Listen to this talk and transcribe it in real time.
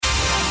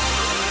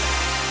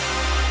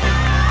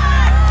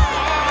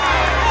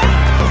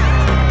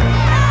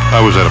I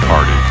was at a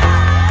party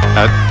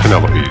at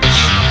Penelope's.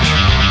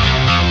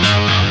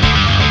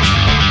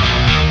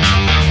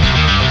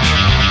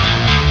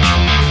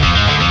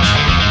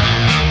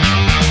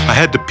 I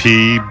had to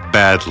pee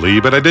badly,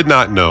 but I could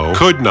not know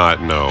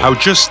how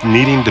just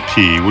needing to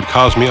pee would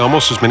cause me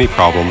almost as many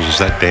problems as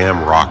that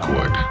damn rock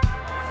would.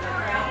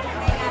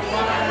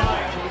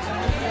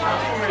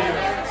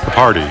 The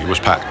party was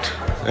packed,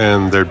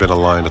 and there'd been a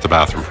line at the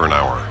bathroom for an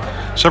hour.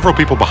 Several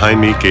people behind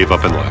me gave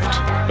up and left.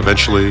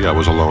 Eventually, I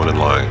was alone in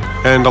line.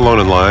 And alone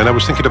in line, I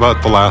was thinking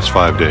about the last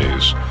 5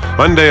 days.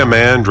 Monday, a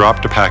man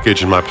dropped a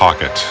package in my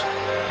pocket.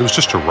 It was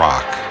just a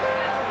rock,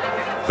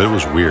 but it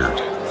was weird.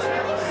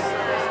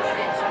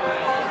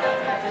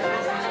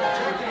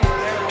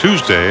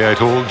 Tuesday, I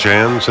told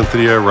Jan,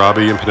 Cynthia,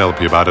 Robbie, and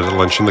Penelope about it at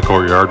lunch in the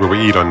courtyard where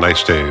we eat on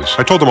nice days.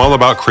 I told them all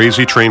about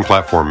Crazy Train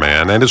Platform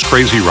Man and his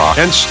crazy rock,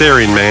 and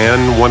Staring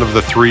Man, one of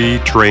the 3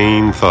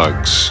 train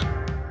thugs.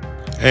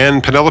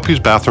 And Penelope's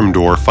bathroom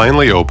door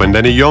finally opened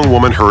and a young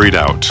woman hurried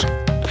out.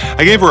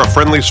 I gave her a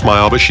friendly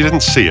smile, but she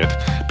didn't see it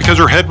because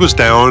her head was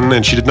down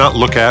and she did not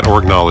look at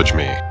or acknowledge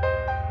me.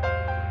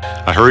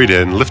 I hurried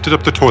in, lifted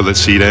up the toilet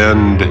seat,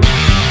 and...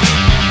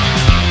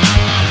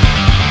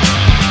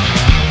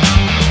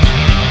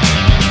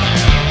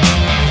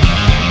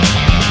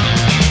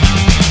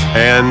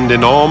 And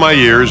in all my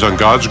years on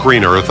God's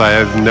green earth, I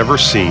have never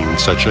seen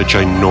such a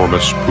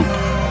ginormous poop.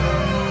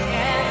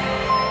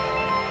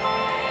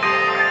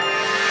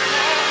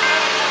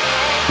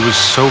 It was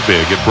so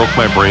big, it broke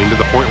my brain to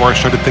the point where I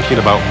started thinking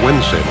about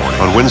Wednesday morning.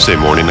 On Wednesday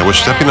morning, I was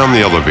stepping on the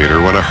elevator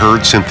when I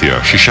heard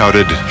Cynthia. She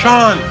shouted,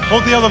 "Sean,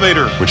 hold the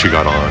elevator!" When she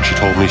got on, she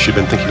told me she'd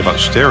been thinking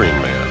about Staring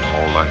Man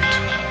all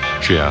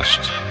night. She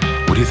asked,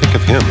 "What do you think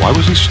of him? Why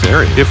was he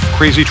staring? If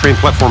Crazy Train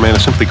Platform Man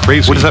is simply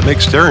crazy, what does that make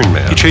Staring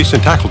Man? He chased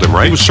and tackled him,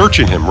 right? He was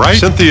searching him, right?"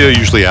 Cynthia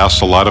usually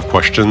asks a lot of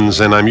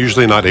questions, and I'm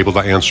usually not able to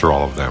answer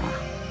all of them.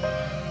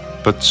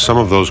 But some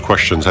of those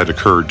questions had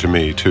occurred to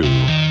me, too.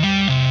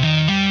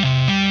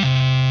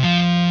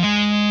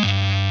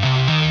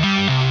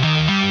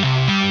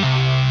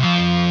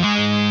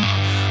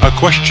 A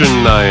question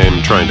I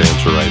am trying to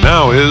answer right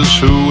now is,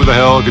 who the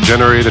hell could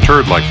generate a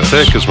turd like this?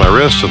 Thick as my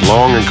wrist and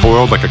long and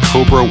coiled like a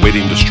cobra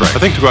waiting to strike. I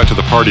think to go out to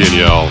the party and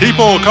yell,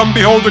 "People, come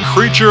behold the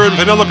creature in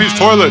Penelope's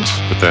toilet!"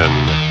 But then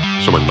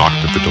someone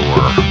knocked at the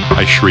door.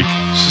 I shriek,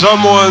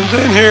 "Someone's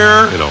in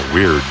here!" in a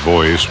weird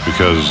voice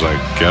because I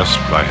guess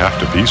I have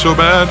to pee so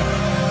bad.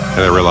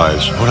 And I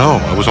realized, oh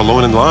no, I was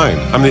alone in line.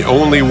 I'm the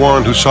only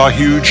one who saw a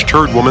huge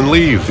turd woman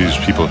leave. These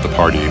people at the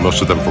party,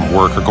 most of them from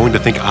work, are going to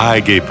think I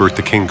gave birth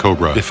to King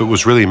Cobra. If it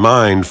was really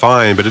mine,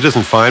 fine, but it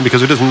isn't fine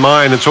because it isn't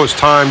mine, and so it's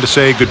time to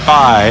say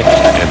goodbye,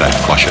 and I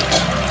flush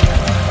it.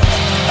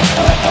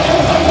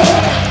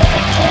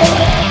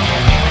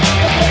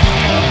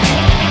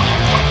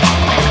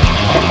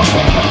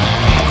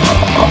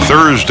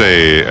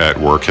 Thursday at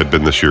work had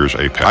been this year's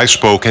Apex. I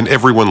spoke and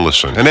everyone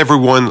listened, and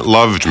everyone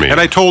loved me.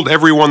 And I told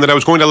everyone that I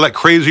was going to let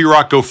Crazy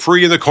Rock go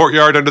free in the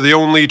courtyard under the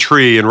only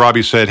tree, and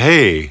Robbie said,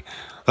 "Hey,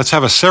 let's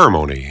have a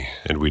ceremony."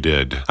 And we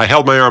did. I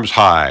held my arms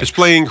high,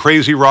 displaying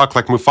Crazy Rock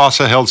like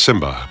Mufasa held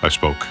Simba. I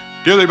spoke.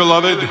 "Dearly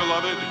beloved,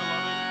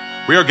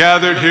 we are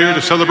gathered here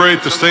to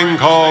celebrate this thing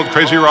called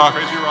Crazy Rock.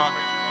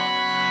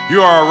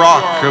 You are a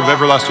rock of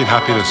everlasting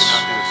happiness.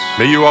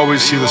 May you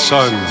always see the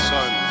sun,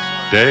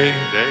 day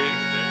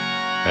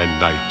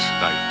and night.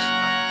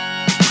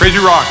 Crazy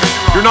Rock,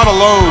 you're not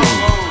alone.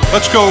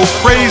 Let's go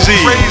crazy.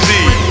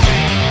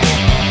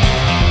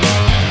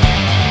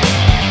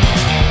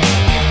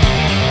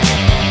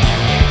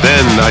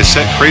 Then I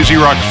set Crazy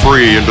Rock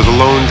free under the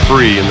lone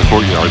tree in the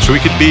courtyard so he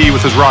could be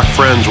with his rock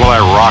friends while I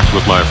rocked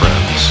with my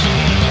friends.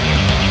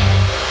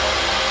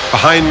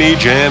 Behind me,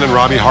 Jan and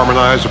Robbie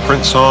harmonized a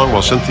Prince song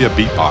while Cynthia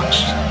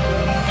beatboxed.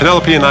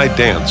 Penelope and I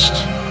danced.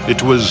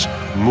 It was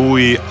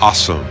muy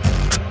awesome.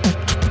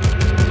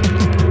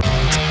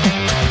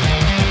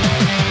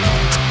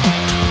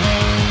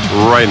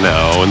 Right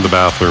now, in the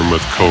bathroom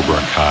with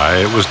Cobra Kai,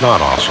 it was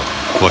not awesome.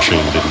 Flushing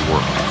didn't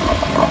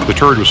work. The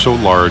turd was so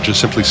large it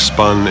simply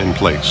spun in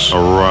place,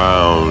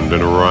 around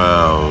and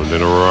around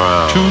and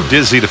around, too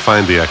dizzy to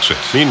find the exit.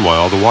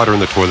 Meanwhile, the water in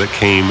the toilet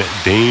came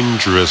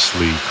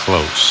dangerously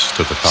close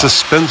to the top,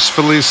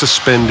 suspensefully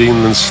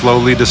suspending and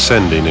slowly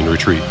descending in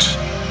retreat.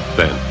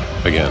 Then,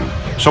 again,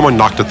 someone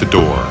knocked at the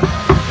door.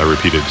 I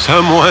repeated,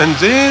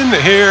 "Someone's in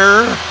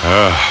here."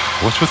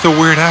 What's with the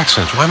weird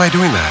accents? Why am I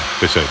doing that?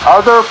 They said,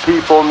 "Other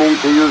people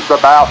need to use the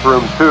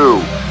bathroom too."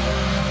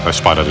 I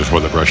spotted a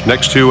toilet brush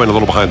next to and a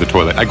little behind the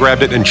toilet. I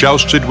grabbed it and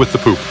jousted with the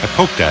poop. I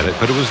poked at it,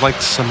 but it was like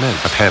cement.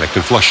 I panicked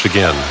and flushed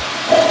again.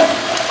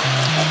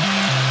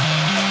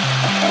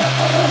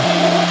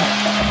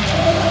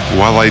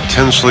 While I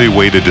tensely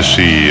waited to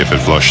see if it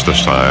flushed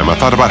this time, I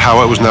thought about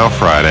how it was now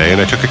Friday, and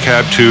I took a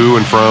cab to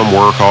and from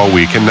work all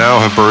week, and now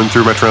have burned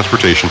through my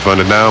transportation fund,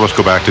 and now I must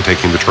go back to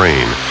taking the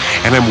train.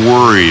 And I'm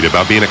worried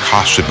about being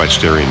accosted by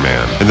Staring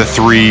Man and the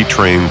 3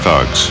 train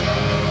thugs.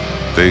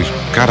 They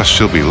gotta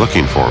still be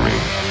looking for me,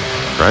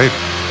 right?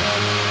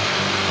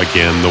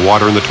 Again, the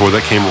water in the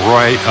toilet came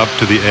right up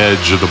to the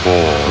edge of the bowl.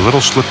 A little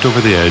slipped over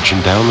the edge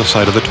and down the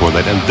side of the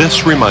toilet, and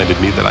this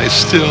reminded me that I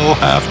still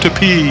have to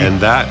pee. And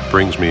that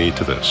brings me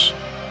to this.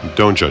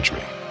 Don't judge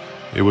me.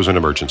 It was an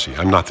emergency.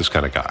 I'm not this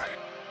kind of guy.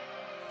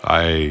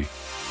 I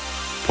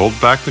pulled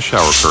back the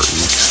shower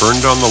curtain,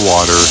 turned on the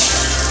water,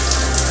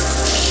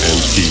 and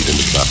peed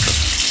into the bathtub.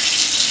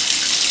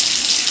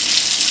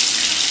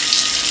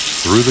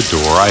 Through the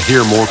door, I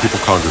hear more people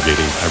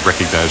congregating. I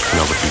recognize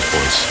Penelope's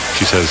voice.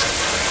 She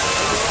says,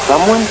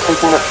 Someone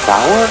taking a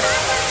shower?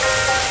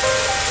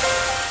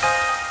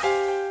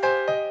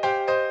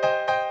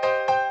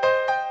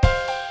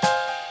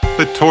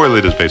 The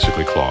toilet is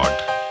basically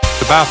clogged.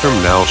 The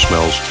bathroom now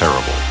smells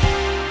terrible.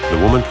 The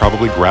woman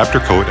probably grabbed her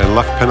coat and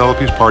left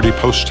Penelope's party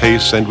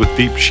post-haste and with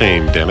deep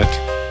shame, damn it.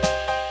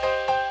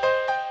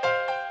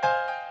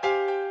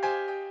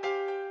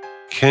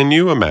 Can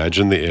you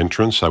imagine the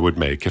entrance I would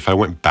make if I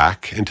went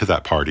back into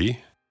that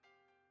party?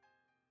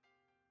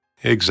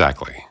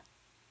 Exactly.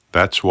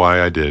 That's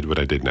why I did what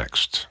I did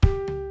next.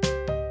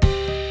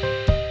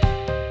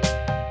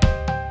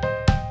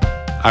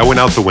 I went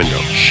out the window,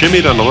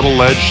 shimmied on a little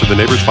ledge to the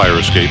neighbor's fire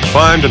escape,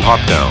 climbed and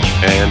hopped down,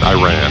 and I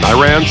ran. I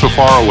ran so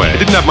far away. I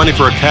didn't have money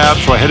for a cab,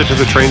 so I headed to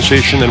the train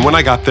station, and when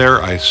I got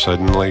there, I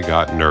suddenly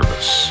got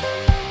nervous.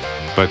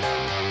 But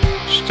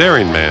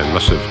Staring Man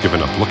must have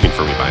given up looking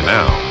for me by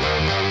now,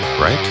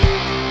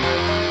 right?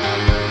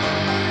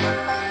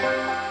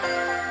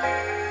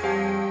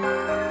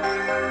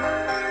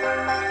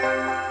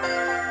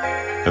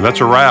 And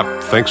that's a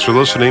wrap. Thanks for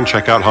listening.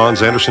 Check out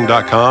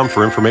HansAnderson.com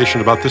for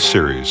information about this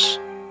series.